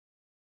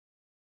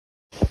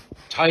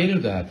Tired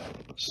of that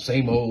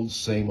same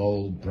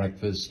old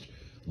breakfast,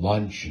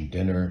 lunch, and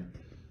dinner.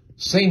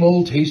 Same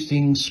old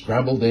tasting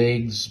scrambled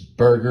eggs,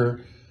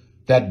 burger,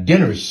 that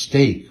dinner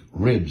steak,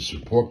 ribs, or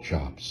pork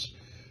chops.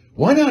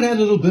 Why not add a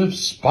little bit of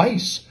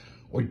spice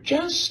or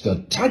just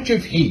a touch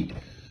of heat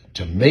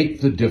to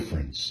make the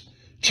difference?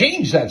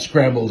 Change that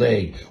scrambled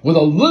egg with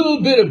a little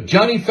bit of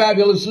Johnny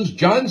Fabulous's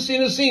John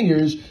Cena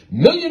Sr.'s $1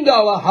 Million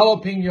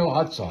Jalapeno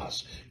Hot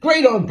Sauce.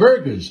 Great on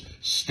burgers,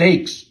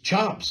 steaks,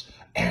 chops,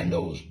 and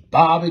those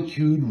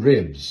barbecued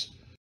ribs.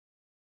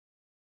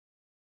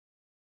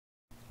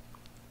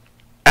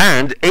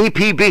 And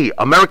APB,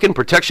 American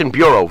Protection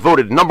Bureau,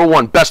 voted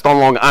 #1 best on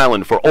Long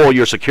Island for all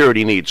your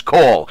security needs.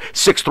 Call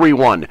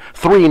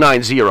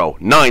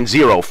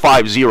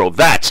 631-390-9050.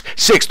 That's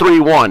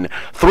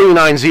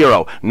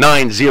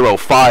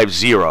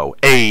 631-390-9050.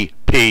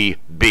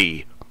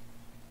 APB.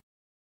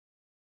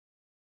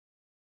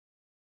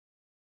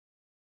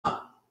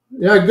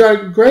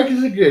 Yeah, Greg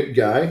is a good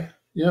guy.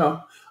 You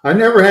know, I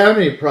never had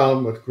any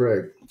problem with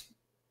Greg.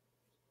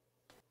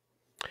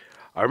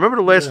 I remember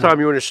the last time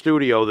you were in the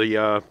studio,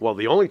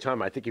 the only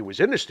time I think he was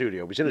in the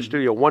studio. He was in the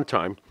studio one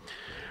time.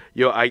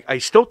 You know, I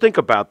still think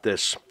about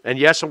this, and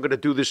yes, I'm going to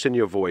do this in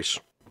your voice.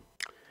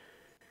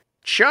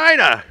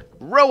 Chyna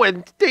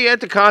ruined the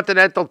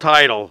Intercontinental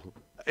title.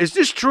 Is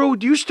this true?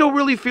 Do you still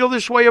really feel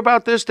this way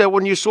about this, that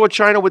when you saw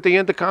Chyna with the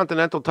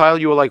Intercontinental title,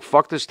 you were like,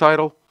 fuck this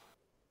title?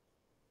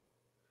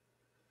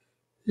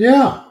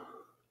 Yeah.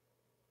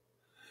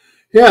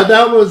 Yeah,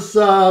 that was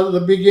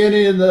the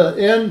beginning and the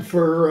end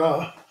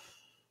for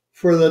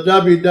the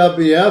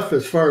WWF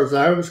as far as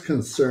I was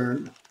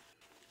concerned.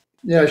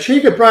 Yeah, she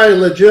could probably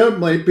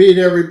legitimately beat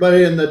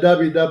everybody in the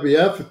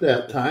WWF at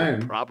that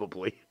time.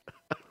 Probably.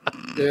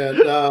 And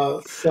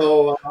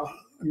so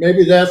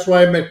maybe that's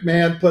why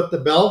McMahon put the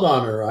belt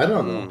on her. I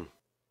don't know.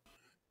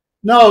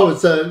 No, it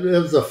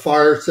was a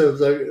farce. It was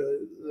a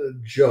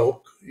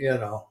joke, you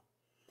know.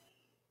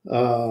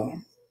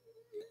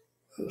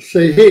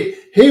 See,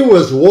 he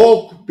was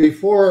woke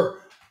before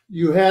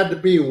you had to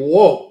be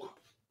woke.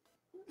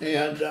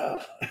 And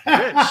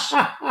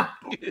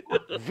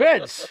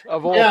Vince,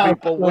 of all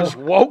people, was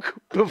woke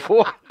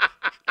before.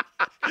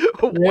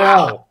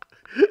 Wow.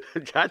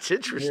 Yeah. That's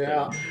interesting.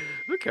 Yeah.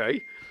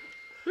 Okay.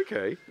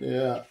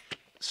 Yeah.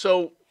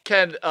 So,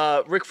 Ken,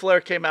 Ric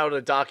Flair came out with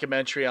a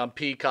documentary on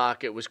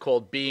Peacock. It was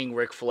called Being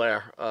Ric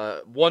Flair.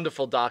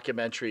 Wonderful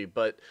documentary,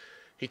 but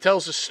he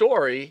tells a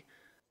story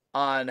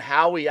on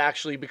how he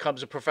actually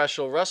becomes a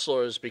professional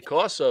wrestler is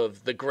because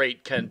of the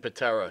great Ken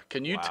Patera.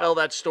 Can you tell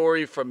that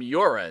story from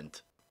your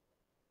end?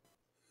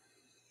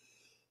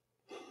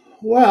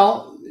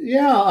 Well,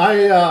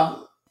 yeah,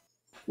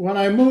 when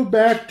I moved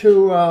back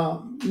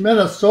to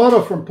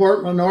Minnesota from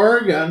Portland,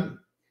 Oregon,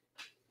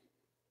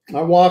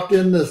 I walked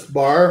in this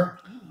bar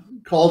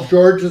called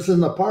George's in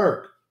the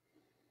Park.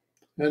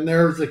 And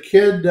there was a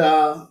kid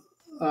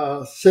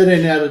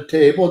sitting at a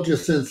table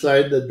just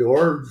inside the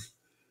door.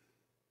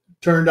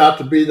 Turned out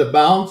to be the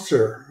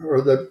bouncer.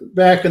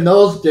 Back in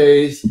those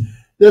days,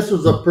 this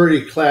was a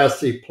pretty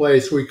classy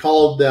place. We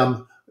called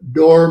them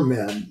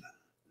doormen.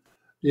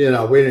 You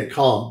know, we didn't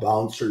call them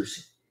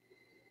bouncers.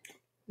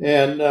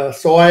 And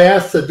so I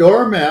asked the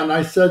doorman,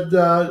 I said,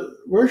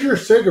 where's your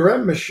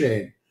cigarette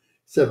machine?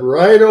 He said,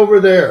 right over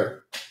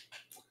there.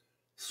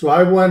 So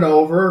I went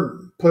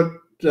over and put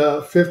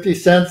 50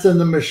 cents in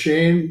the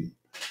machine,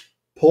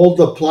 pulled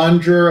the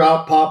plunger,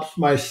 out pops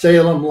my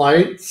Salem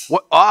lights.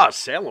 What? Ah,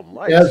 Salem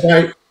lights.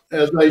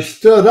 As I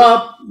stood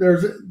up,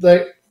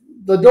 the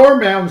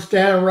doorman was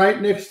standing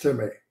right next to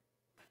me.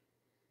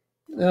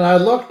 And I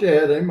looked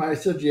at him, I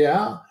said,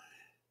 yeah.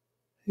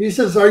 He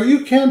says, are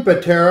you Ken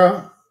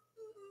Patera?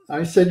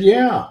 I said,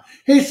 yeah.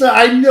 He said,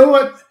 I knew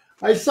it.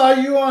 I saw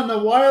you on the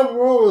Wild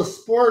World of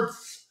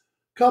Sports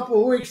a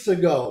couple of weeks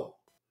ago.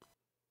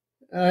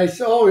 And I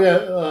said, oh, yeah,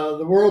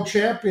 the World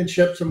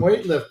Championships in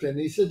weightlifting.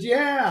 He said,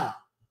 yeah.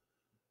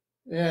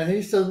 And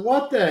he said,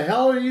 what the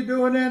hell are you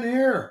doing in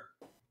here?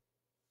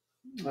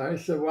 I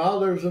said, well,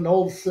 there's an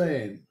old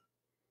saying.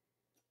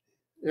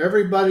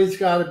 Everybody's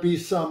got to be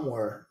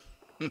somewhere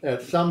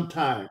at some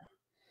time.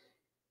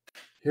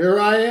 Here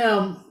I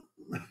am.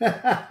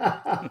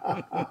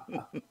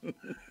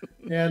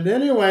 And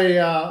anyway,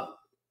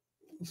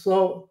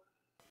 so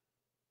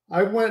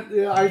I went,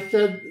 I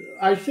said,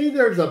 I see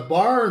there's a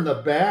bar in the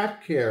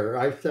back here.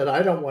 I said,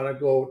 I don't want to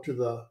go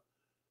to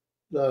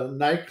the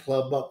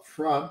nightclub up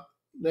front.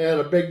 They had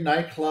a big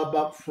nightclub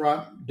up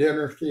front,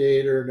 dinner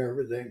theater and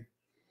everything.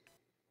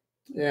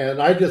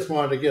 And I just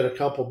wanted to get a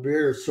couple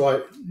beers.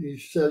 So he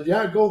said,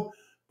 yeah, go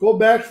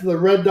back to the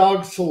Red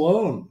Dog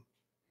Saloon.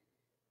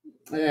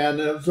 And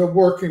it was a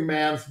working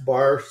man's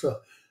bar. So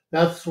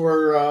that's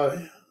where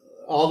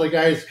all the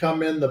guys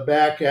come in the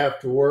back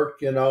after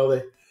work. You know,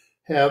 they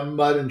have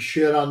mud and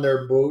shit on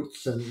their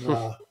boots, and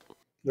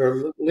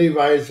their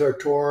Levi's are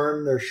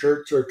torn, their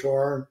shirts are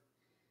torn.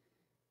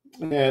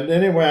 And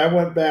anyway, I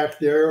went back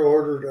there,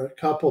 ordered a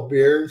couple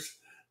beers.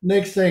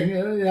 Next thing,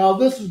 you know,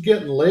 this was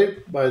getting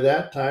late by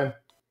that time.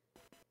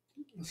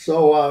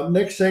 So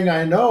next thing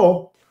I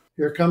know,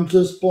 here comes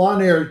this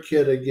blonde-haired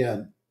kid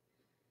again.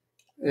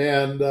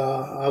 And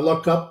I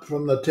look up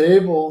from the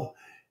table.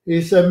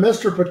 He said,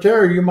 Mr.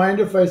 Patera, you mind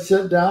if I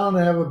sit down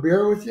and have a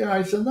beer with you?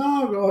 I said,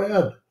 no, go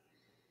ahead.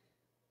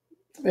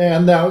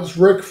 And that was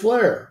Ric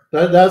Flair.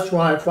 That's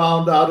when I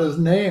found out his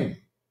name.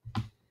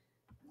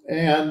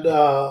 And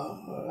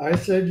I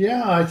said,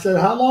 yeah. I said,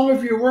 how long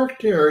have you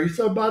worked here? He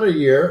said, about a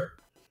year.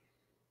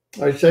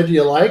 I said, do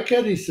you like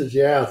it? He says,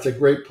 yeah, it's a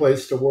great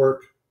place to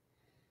work.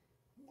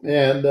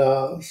 And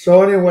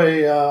so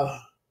anyway,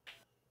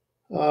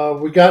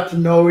 we got to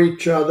know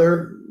each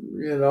other.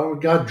 You know, we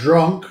got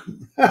drunk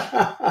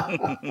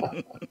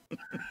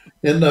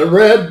in the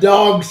Red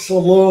Dog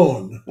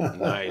Saloon.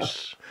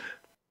 Nice.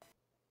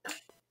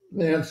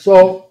 And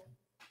so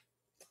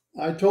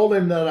I told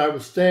him that I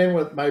was staying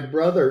with my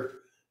brother,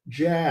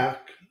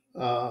 Jack.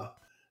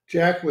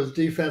 Jack was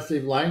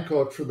defensive line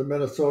coach for the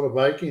Minnesota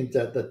Vikings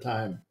at the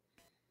time.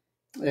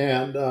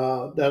 And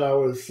that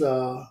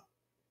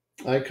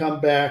I come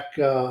back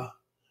to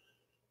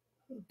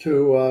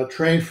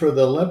train for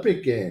the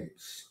Olympic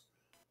Games.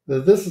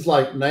 This is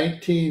like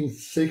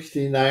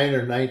 1969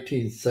 or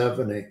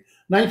 1970.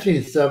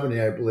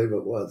 1970, I believe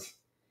it was.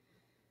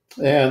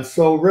 And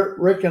so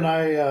Rick and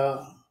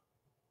I,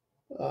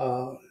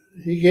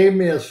 he gave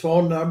me his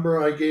phone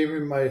number. I gave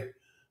him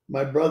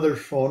my brother's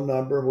phone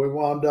number. We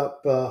wound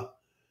up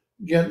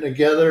getting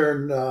together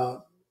and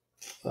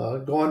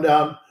going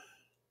down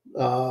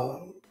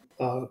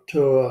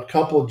to a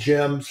couple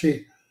gyms.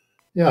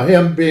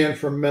 Him being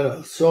from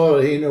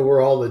Minnesota, he knew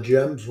where all the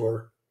gyms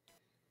were.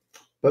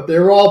 But they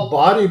were all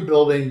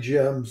bodybuilding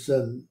gyms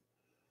and,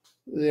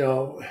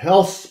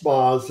 health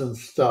spas and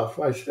stuff.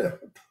 I said,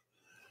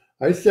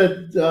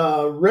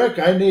 Rick,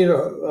 I need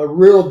a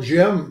real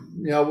gym,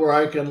 where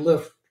I can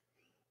lift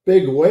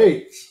big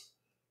weights.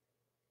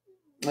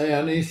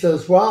 And he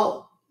says,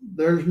 well,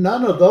 there's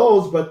none of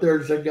those, but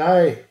there's a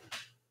guy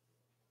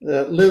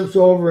that lives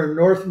over in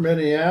North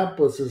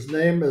Minneapolis. His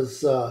name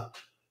is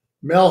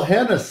Mel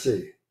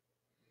Hennessy.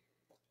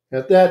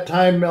 At that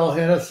time, Mel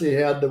Hennessy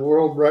had the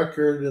world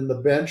record in the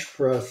bench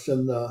press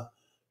in the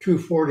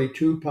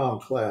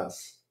 242-pound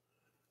class.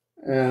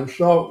 And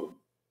so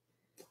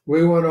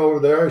we went over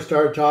there. I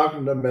started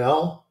talking to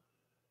Mel.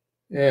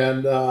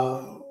 And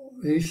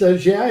he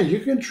says, yeah,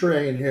 you can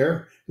train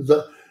here.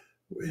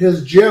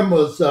 His gym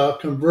was a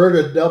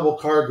converted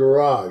double-car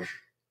garage.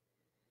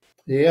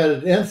 He had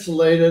it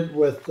insulated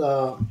with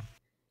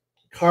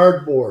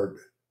cardboard.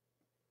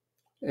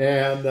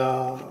 And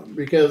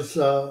because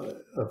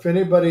if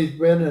anybody's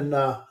been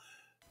in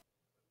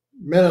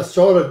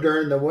Minnesota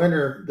during the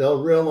winter,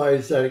 they'll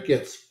realize that it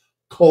gets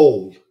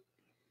cold.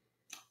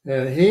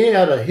 And he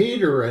had a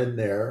heater in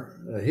there.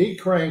 He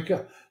cranked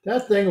up.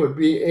 That thing would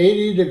be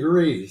 80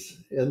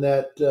 degrees in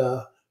that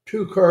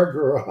two-car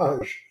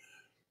garage.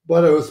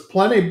 But it was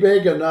plenty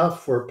big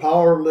enough for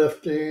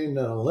powerlifting and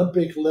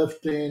Olympic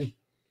lifting.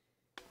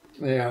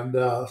 And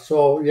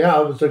so,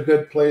 yeah, it was a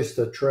good place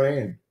to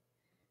train.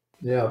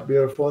 Yeah,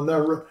 beautiful. And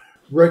then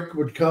Rick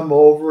would come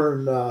over,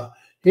 and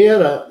he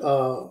had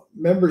a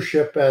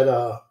membership at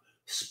a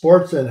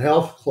sports and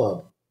health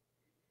club.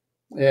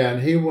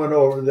 And he went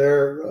over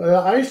there.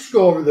 I used to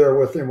go over there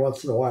with him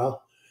once in a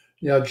while,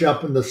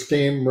 jump in the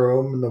steam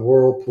room and the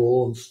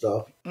whirlpool and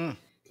stuff. Mm.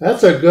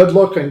 That's a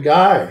good-looking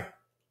guy.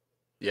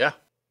 Yeah.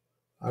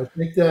 I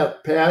think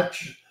that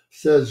patch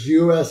says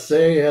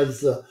USA, has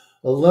the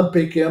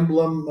Olympic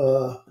emblem,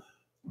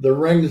 the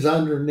rings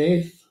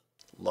underneath.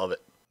 Love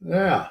it.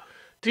 Yeah.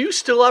 Do you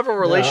still have a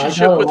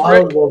relationship with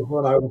Rick?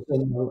 When I was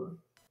in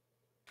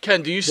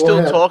Ken, do you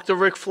still talk to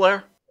Ric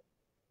Flair?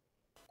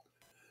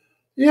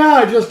 Yeah,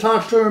 I just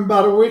talked to him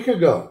about a week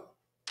ago.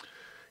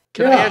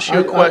 Can I ask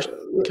you a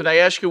question? Can I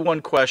ask you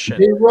one question?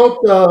 He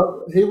wrote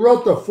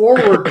the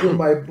foreword to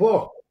my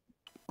book.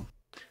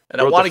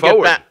 And I want to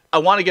get back. I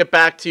want to get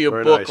back to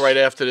your book right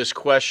after this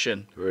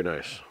question. Very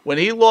nice. When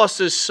he lost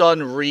his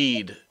son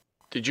Reed,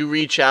 did you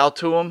reach out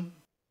to him?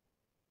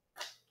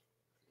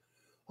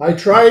 I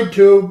tried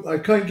to. I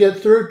couldn't get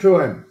through to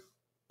him.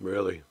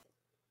 Really?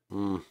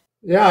 Mm.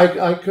 Yeah,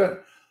 I could.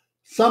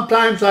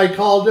 Sometimes I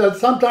called.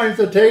 Sometimes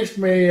it takes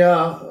me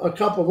a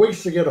couple of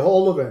weeks to get a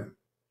hold of him.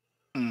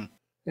 Mm.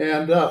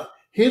 And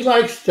he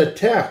likes to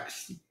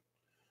text.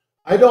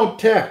 I don't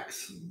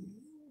text,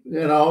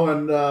 and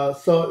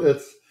so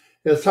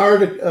it's hard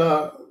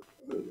to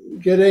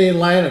get any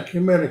line of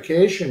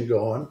communication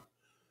going.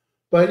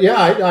 But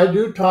yeah, I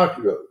do talk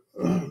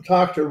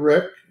to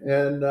Rick,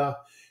 and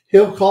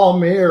he'll call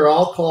me or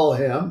I'll call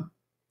him.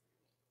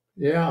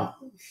 Yeah.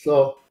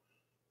 So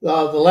the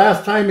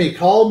last time he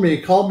called me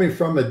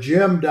from a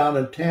gym down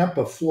in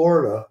Tampa,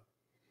 Florida.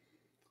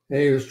 And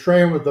he was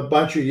training with a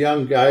bunch of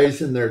young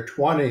guys in their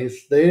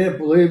 20s. They didn't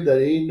believe that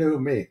he knew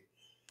me.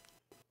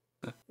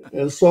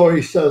 And so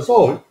he says,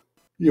 oh,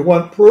 you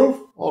want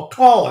proof? I'll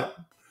call him.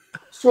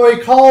 So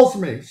he calls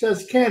me. He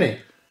says, Kenny,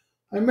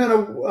 I'm in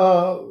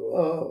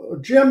a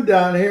gym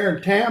down here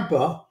in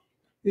Tampa.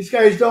 These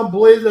guys don't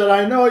believe that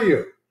I know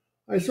you.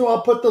 I said, well,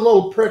 I'll put the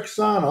little pricks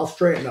on. I'll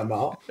straighten them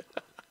out.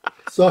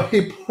 So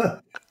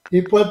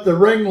he put the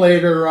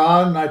ringleader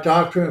on, and I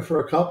talked to him for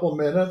a couple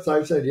minutes.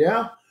 I said,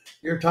 "Yeah,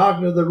 you're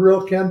talking to the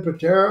real Ken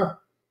Patera."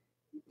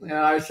 And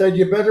I said,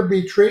 "You better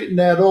be treating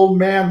that old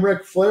man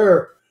Ric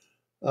Flair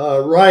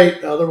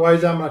right,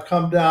 otherwise I'm going to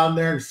come down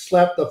there and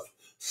slap the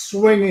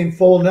swinging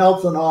full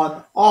Nelson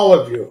on all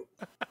of you."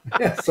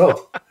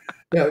 So,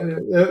 yeah,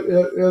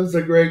 it was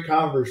a great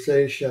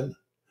conversation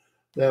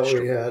that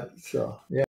we had. So, yeah.